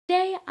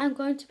I'm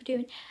going to be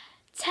doing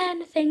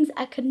 10 things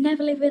I could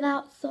never live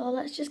without, so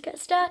let's just get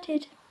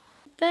started.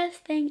 First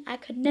thing I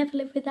could never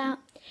live without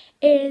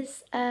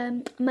is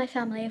my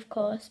family, of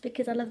course,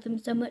 because I love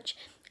them so much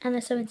and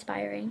they're so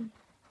inspiring.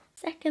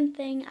 Second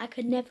thing I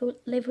could never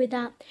live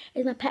without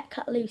is my pet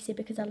cat Lucy,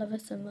 because I love her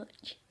so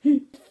much.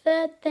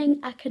 Third thing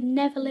I could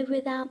never live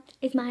without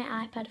is my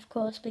iPad, of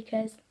course,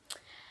 because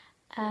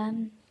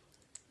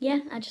yeah,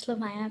 I just love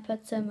my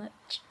iPad so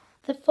much.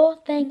 The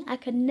fourth thing I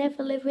could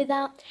never live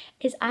without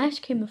is ice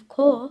cream, of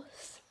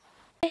course.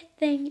 Fifth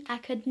thing I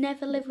could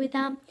never live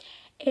without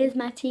is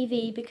my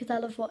TV, because I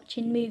love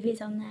watching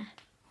movies on there.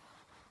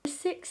 The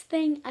sixth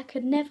thing I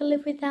could never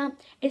live without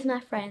is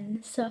my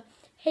friends. So,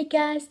 hey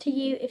guys, to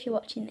you if you're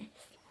watching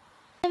this.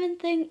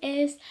 Seventh thing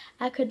is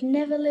I could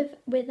never live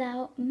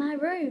without my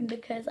room,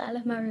 because I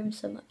love my room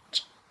so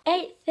much.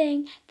 Eighth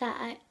thing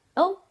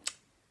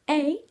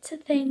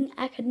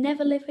I could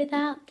never live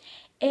without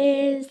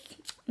is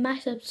my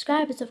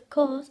subscribers, of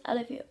course. I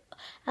love you.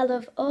 I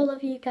love all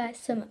of you guys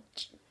so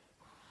much.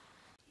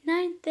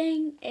 Ninth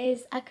thing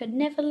is I could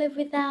never live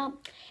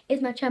without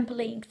is my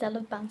trampoline, because I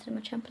love bouncing on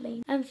my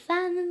trampoline. And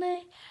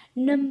finally,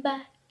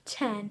 number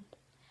 10.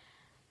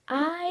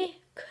 I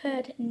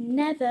could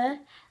never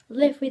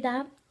live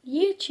without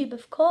YouTube,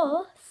 of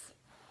course.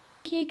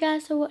 Thank you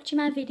guys for watching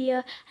my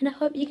video, and I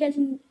hope you guys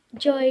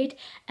enjoyed,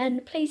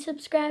 and please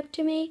subscribe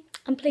to me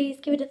and please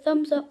give it a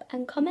thumbs up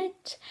and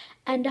comment,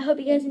 and I hope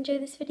you guys enjoy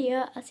this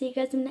video. I'll see you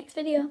guys in the next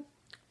video.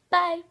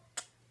 Bye.